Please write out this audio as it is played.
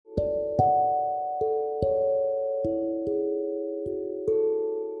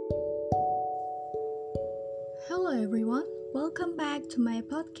everyone, welcome back to my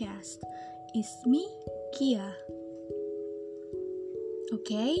podcast. It's me, Kia.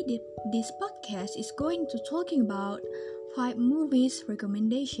 This podcast is going to talking about 5 movies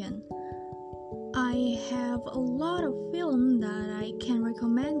recommendation. I have a lot of film that I can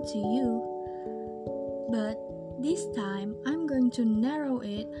recommend to you, but this time I'm going to narrow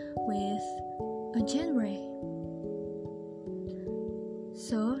it with a genre.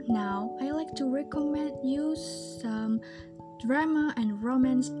 So now I like to recommend you some drama and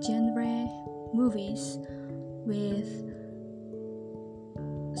romance genre movies with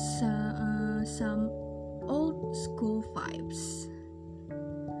some old school vibes.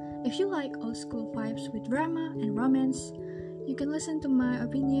 If you like old school vibes with drama and romance, you can listen to my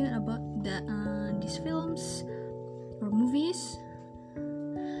opinion about these films or movies.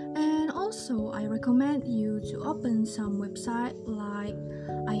 And also, I recommend you to open some website like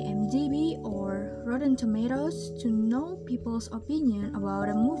IMDb or Rotten Tomatoes to know people's opinion about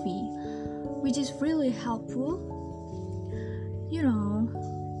a movie, which is really helpful. You know,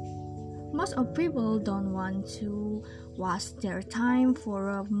 most of people don't want to waste their time for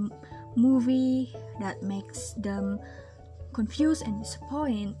a movie that makes them confused and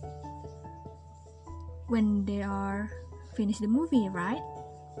disappointed when they are finish the movie, right?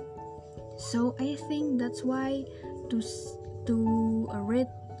 So I think that's why to read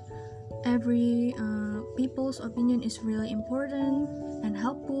every people's opinion is really important and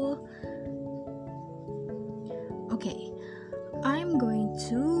helpful. Okay, I'm going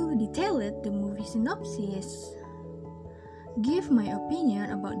to detail it the movie synopsis, give my opinion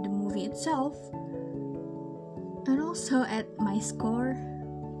about the movie itself, and also add my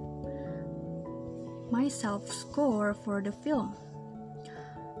self-score for the film.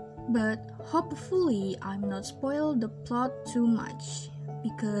 But hopefully I'm not spoil the plot too much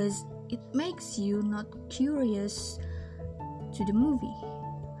because it makes you not curious to the movie.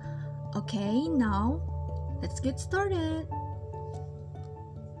 Okay, now let's get started.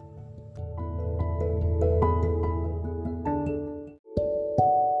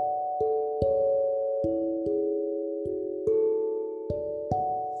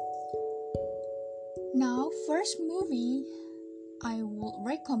 Now, first movie I would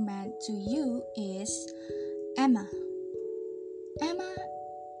recommend to you is Emma. Emma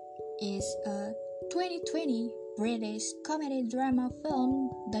is a 2020 British comedy drama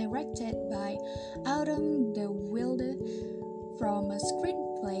film directed by Autumn de Wilde from a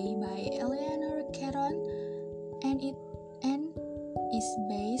screenplay by Eleanor Catton, and it is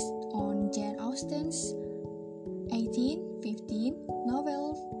based on Jane Austen's 1815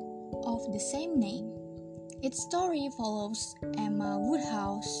 novel of the same name. Its story follows Emma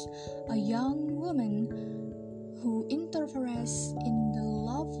Woodhouse, a young woman who interferes in the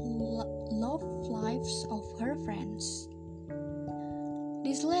love lives of her friends.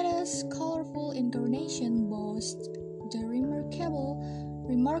 This latest colorful incarnation boasts the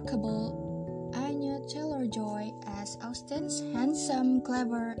remarkable Anya Taylor-Joy as Austen's handsome,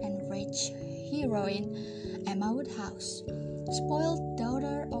 clever, and rich heroine, Emma Woodhouse, spoiled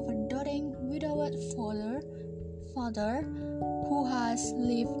daughter of a doting widowed father who has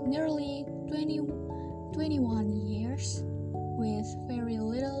lived nearly 21 years with very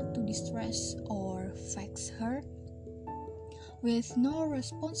little to distress or vex her. With no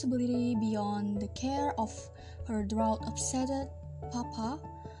responsibility beyond the care of her drought-obsessed papa,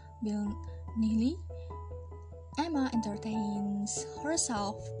 Bill Neely, Emma entertains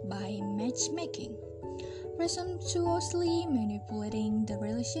herself by matchmaking, presumptuously manipulating the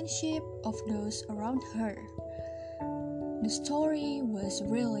relationship of those around her. The story was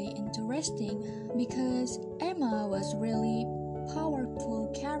really interesting because Emma was really powerful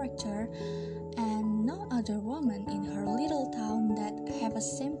character and no other woman in her little town that have a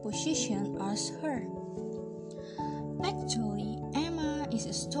same position as her. Actually, Emma is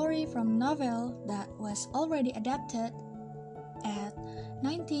a story from novel that was already adapted at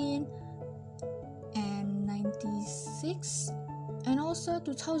 1996 and also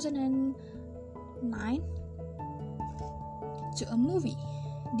 2009 to a movie.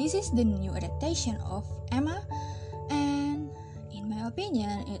 This is the new adaptation of Emma, and in my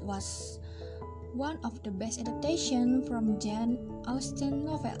opinion it was one of the best adaptation from Jane Austen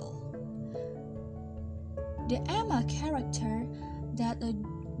novel. The Emma character that a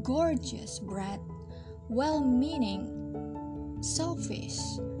gorgeous, bright, well-meaning, selfish,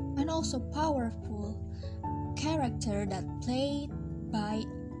 and also powerful character that played by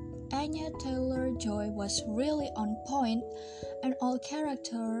Anya Taylor-Joy was really on point, and all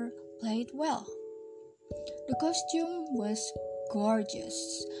characters played well. The costume was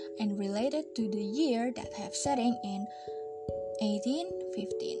gorgeous and related to the year that have setting in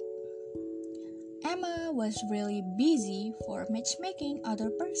 1815. Emma was really busy for matchmaking other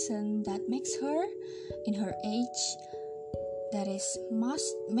person that makes her in her age, that is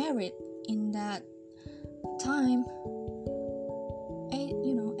must married in that time,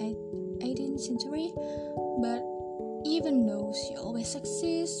 18th century. But even though she always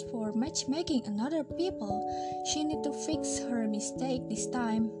succeeds for matchmaking another people, she need to fix her mistake this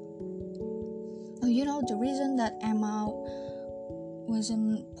time. The reason that Emma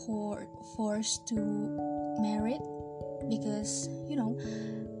wasn't forced to marry, because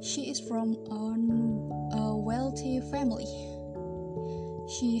she is from a wealthy family.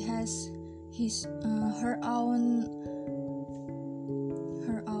 She has her own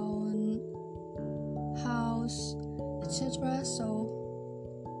house, etc. So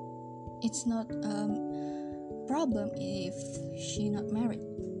it's not a problem if she not married.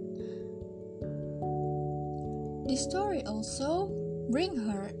 The story also bring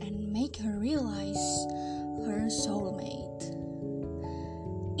her and make her realize her soulmate.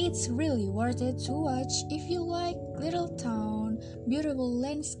 It's really worth it to watch if you like little town, beautiful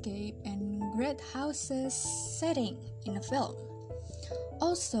landscape, and great houses setting in a film.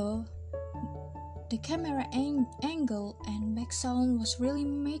 Also, the camera angle and background was really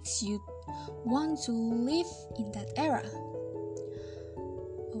makes you want to live in that era.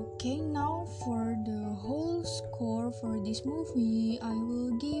 Okay, now for the whole score for this movie, I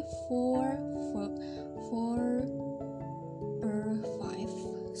will give 4 or 5.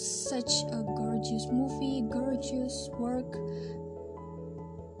 Such a gorgeous movie, gorgeous work.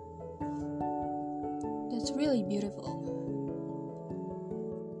 That's really beautiful.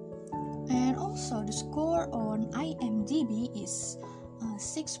 And also the score on IMDb is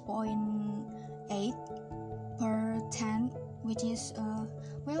 6.8 per 10, which is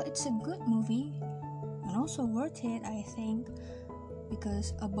it's a good movie and also worth it, I think,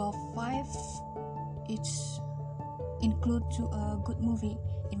 because above 5 it's include to a good movie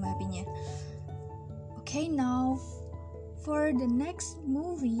in my opinion. Okay, now for the next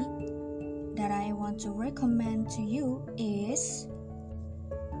movie that I want to recommend to you is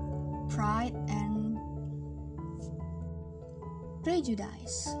Pride and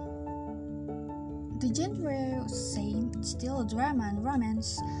Prejudice. The genre is same, it's still drama and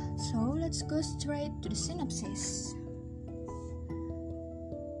romance, so let's go straight to the synopsis.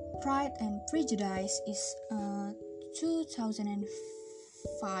 Pride and Prejudice is a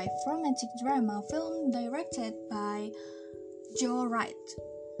 2005 romantic drama film directed by Joe Wright.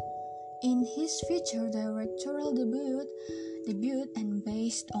 In his feature directorial debut and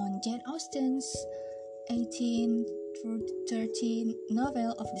based on Jane Austen's 1813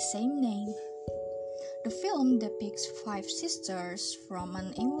 novel of the same name. The film depicts 5 sisters from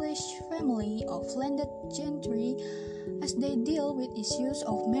an English family of landed gentry as they deal with issues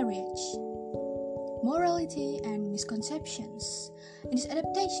of marriage, morality, and misconceptions. In this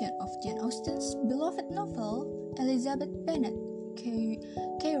adaptation of Jane Austen's beloved novel, Elizabeth Bennet,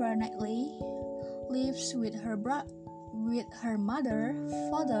 Keira Knightley, lives with her mother,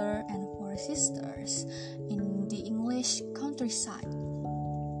 father, and 4 sisters in the English countryside.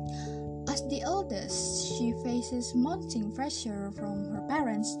 As the eldest, she faces mounting pressure from her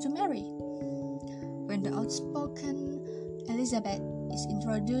parents to marry. When the outspoken Elizabeth is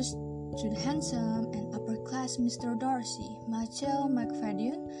introduced to the handsome and upper-class Mr. Darcy, Matthew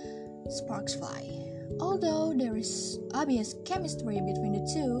Macfadyen, sparks fly. Although there is obvious chemistry between the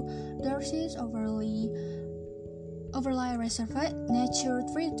two, Darcy's overly reserved nature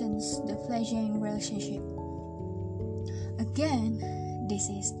threatens the fledgling relationship. Again, this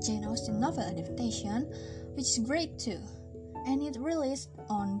is Jane Austen novel adaptation, which is great too, and it released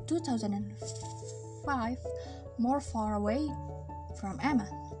on 2005, More Far Away from Emma.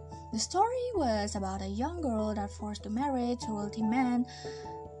 The story was about a young girl that forced to marry to a wealthy man.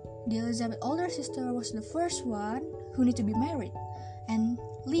 The Elizabeth older sister was the first one who needed to be married, and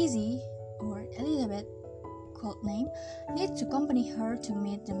Lizzie, or Elizabeth code name, needs to accompany her to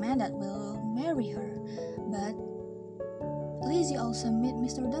meet the man that will marry her. But Lizzie also met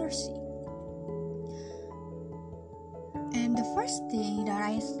Mr. Darcy. And the first thing that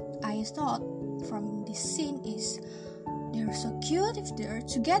I thought from this scene is they're so cute if they're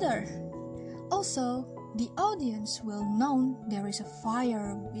together. Also, the audience will know there is a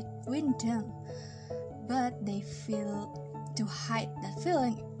fire between them, but they feel to hide that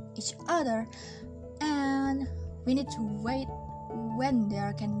feeling each other, and we need to wait when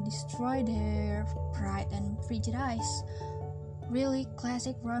they can destroy their pride and prejudice. really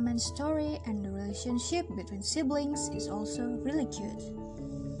classic romance story, and the relationship between siblings is also really cute.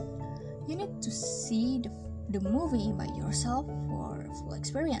 You need to see the movie by yourself for full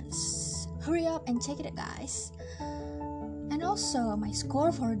experience. Hurry up and check it out, guys. And also, my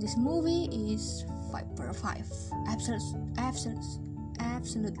score for this movie is 5/5.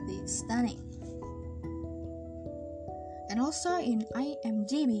 Absolutely stunning. And also in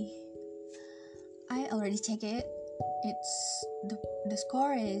IMDb, I already checked it. It's the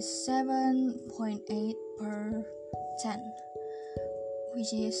score is 7.8 per 10,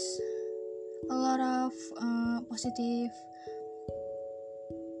 which is a lot of positive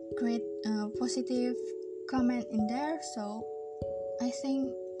comment in there. So I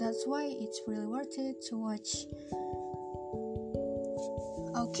think that's why it's really worth it to watch.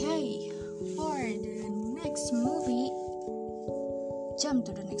 Okay, for the next movie, jump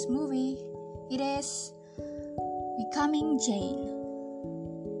to the next movie. It is Becoming Jane.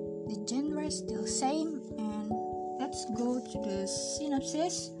 The genre is still same, and let's go to the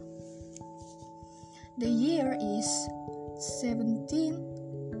synopsis. The year is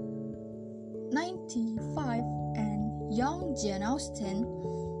 1795, and young Jane Austen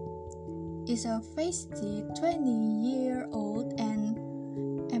is a feisty 20-year-old and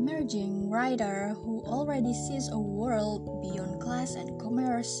emerging writer who already sees a world beyond class and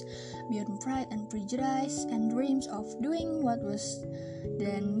commerce, beyond pride and prejudice, and dreams of doing what was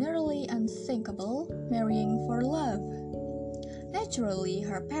then nearly unthinkable, marrying for love. Naturally,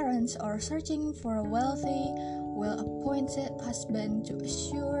 her parents are searching for a wealthy, well-appointed husband to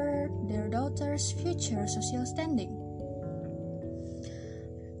assure their daughter's future social standing.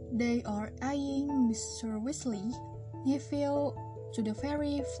 They are eyeing Mr. Weasley, nephew to the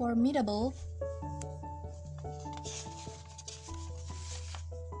very formidable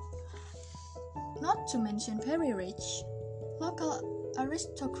not to mention very rich local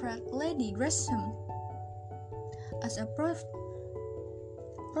aristocrat Lady Gresham as a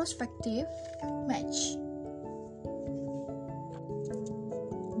prospective match.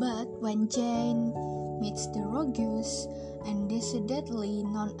 But when Jane meets the roguish and decidedly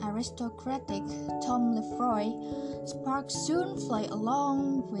non-aristocratic Tom Lefroy, sparks soon fly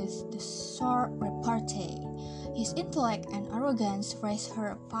along with the short repartee. His intellect and arrogance raise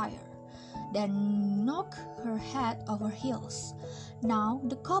her fire, then knock her head over heels. Now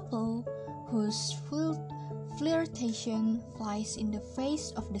the couple, whose flirtation flies in the face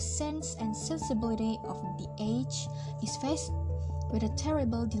of the sense and sensibility of the age, is faced with a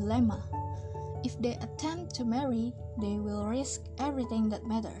terrible dilemma. If they attempt to marry, they will risk everything that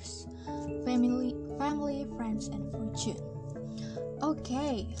matters: family, friends, and fortune.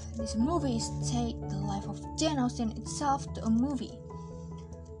 Okay, this movie is take the life of Jane Austen itself to a movie.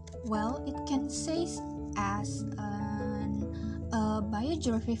 Well, it can say as a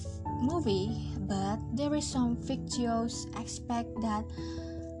biography movie, but there is some fictitious aspect that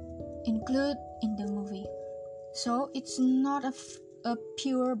include in the movie. So it's not a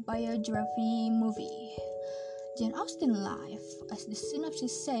pure biography movie. Jane Austen's life, as the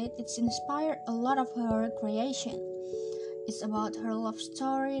synopsis said, it's inspired a lot of her creation. It's about her love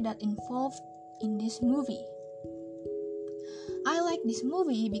story that involved in this movie. I like this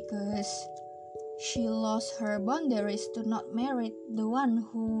movie because she lost her boundaries to not marry the one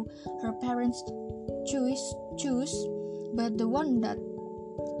who her parents choose, but the one that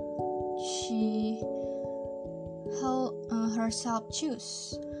she herself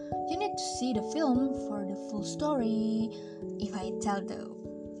choose. You need to see the film for the full story. If I tell the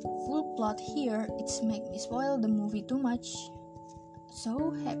full plot here, it's make me spoil the movie too much.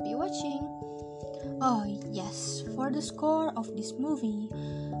 So happy watching. Oh yes, for the score of this movie,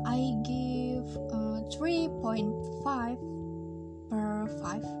 I give 3.5 per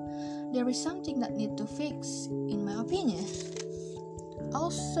 5. There is something that need to fix in my opinion.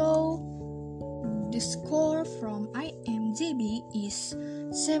 Also, the score from IMDb is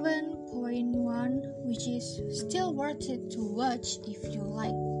 7.1, which is still worth it to watch if you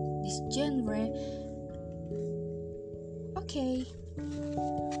like this genre. Okay.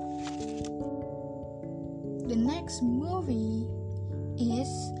 The next movie is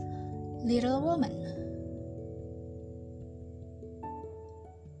Little Woman.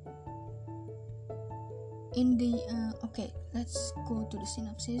 Let's go to the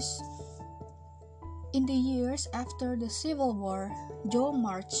synopsis. In the years after the Civil War, Jo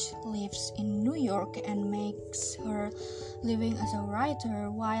March lives in New York and makes her living as a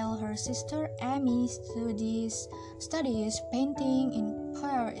writer, while her sister Amy studies painting in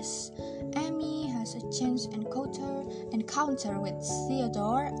Paris. Amy has a chance encounter with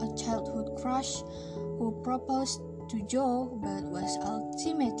Theodore, a childhood crush, who proposed to Joe but was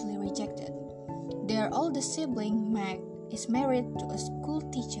ultimately rejected. Their oldest sibling, Meg, is married to a school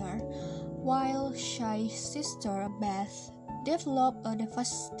teacher, while Shy's sister, Beth, develops a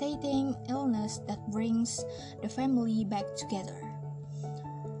devastating illness that brings the family back together.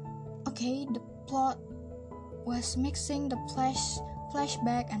 Okay, the plot was mixing the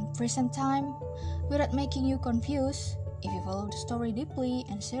flashback and present time without making you confused if you follow the story deeply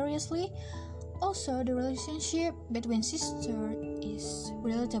and seriously. Also, the relationship between sisters is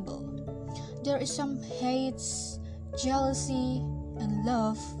relatable. There is some hate, jealousy, and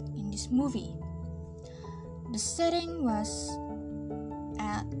love in this movie. The setting was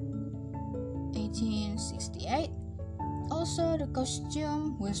at 1868. Also, the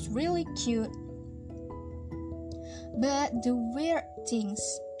costume was really cute. But the weird things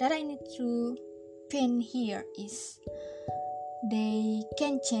that I need to pin here is they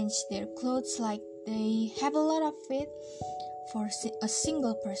can change their clothes like they have a lot of it for a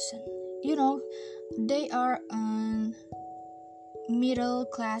single person. You know, they are a middle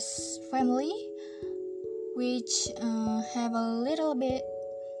class family which have a little bit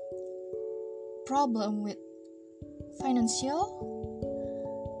problem with financial,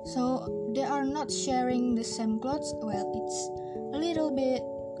 so they are not sharing the same clothes. Well, it's a little bit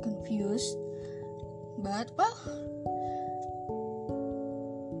confused, but well,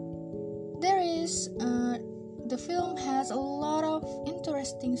 there is the film has a lot of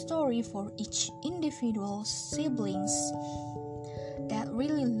interesting story for each individual siblings that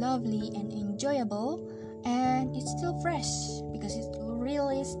really lovely and enjoyable, and it's still fresh because it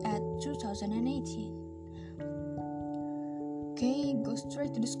released at 2018. Okay, go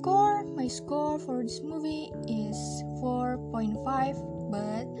straight to the score. My score for this movie is 4.5,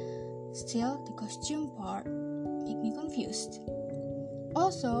 but still the costume part make me confused.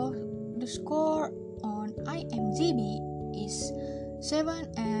 Also, the score on IMDb is 7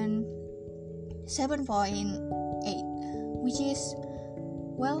 and 7.8, which is,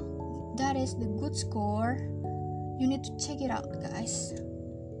 well, that is the good score. You need to check it out, guys.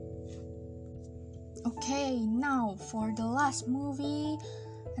 Okay, now for the last movie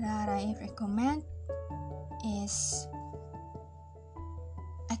that I recommend is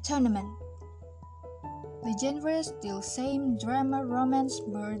A Tournament. The genre is still same drama, romance,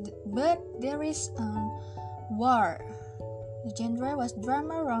 but there is a war. The genre was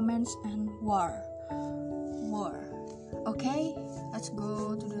drama, romance, and war. Okay, let's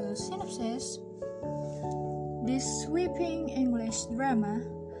go to the synopsis. This sweeping English drama,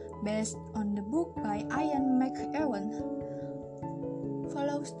 based on the book by Ian McEwan,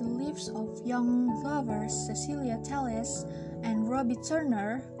 follows the lives of young lovers Cecilia Tallis and Robbie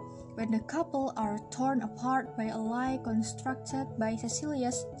Turner when the couple are torn apart by a lie constructed by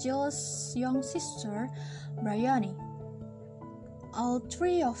Cecilia's jealous young sister, Bryony. All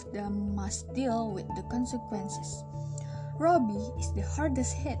three of them must deal with the consequences. Robbie is the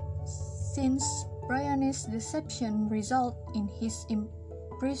hardest hit since Bryony's deception resulted in his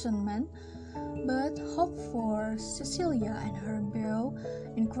imprisonment, but hope for Cecilia and her beau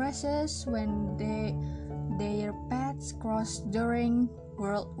increases when their paths cross during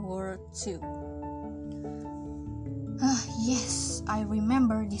World War II. Yes, I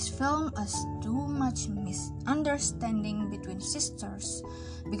remember this film as too much misunderstanding between sisters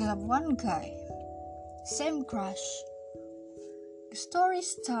because of one guy. Same crush. The story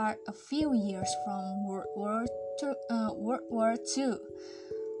starts a few years from World War II.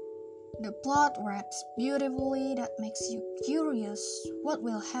 The plot wraps beautifully that makes you curious what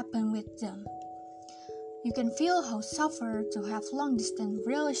will happen with them. You can feel how suffer to have long-distance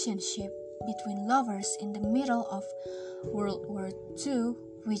relationship between lovers in the middle of World War II,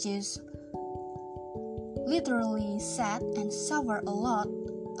 which is literally sad and suffer a lot,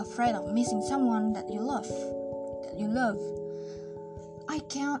 afraid of missing someone that you love. I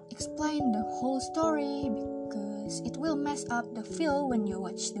can't explain the whole story because it will mess up the feel when you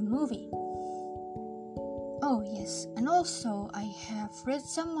watch the movie. Oh yes, and also I have read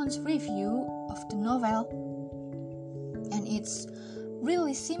someone's review of the novel, and it's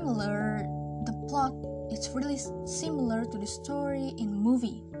really similar. The plot is really similar to the story in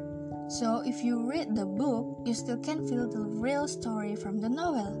movie. So if you read the book, you still can feel the real story from the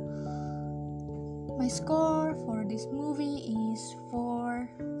novel. My score for this movie is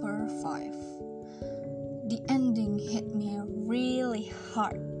 4/5. The ending hit me really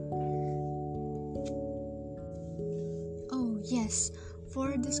hard. Oh yes,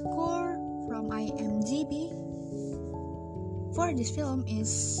 for the score from IMDb for this film is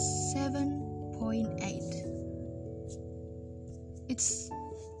 7.8. It's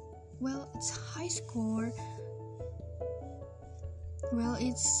high score, Well,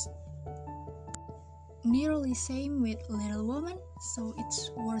 it's nearly same with Little Woman, so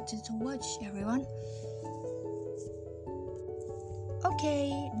it's worth it to watch, everyone.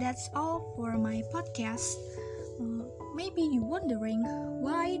 Okay, that's all for my podcast. Maybe you're wondering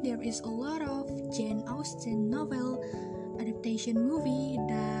why there is a lot of Jane Austen novel adaptation movie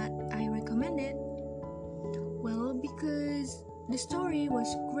that I recommended. Well, because the story was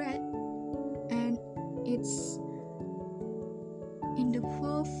great and it's in the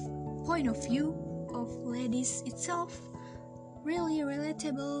point of view of ladies itself, really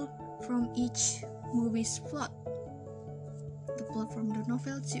relatable from each movie's plot. The plot from the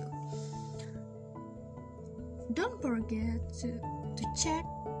novel too. Don't forget to check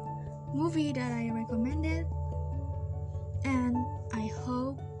movie that I recommended, and I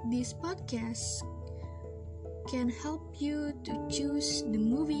hope this podcast can help you to choose the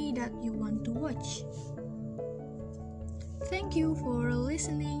movie that you want to watch. Thank you for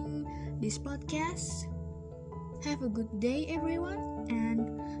listening this podcast. Have a good day, everyone,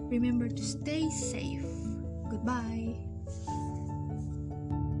 and remember to stay safe. Goodbye.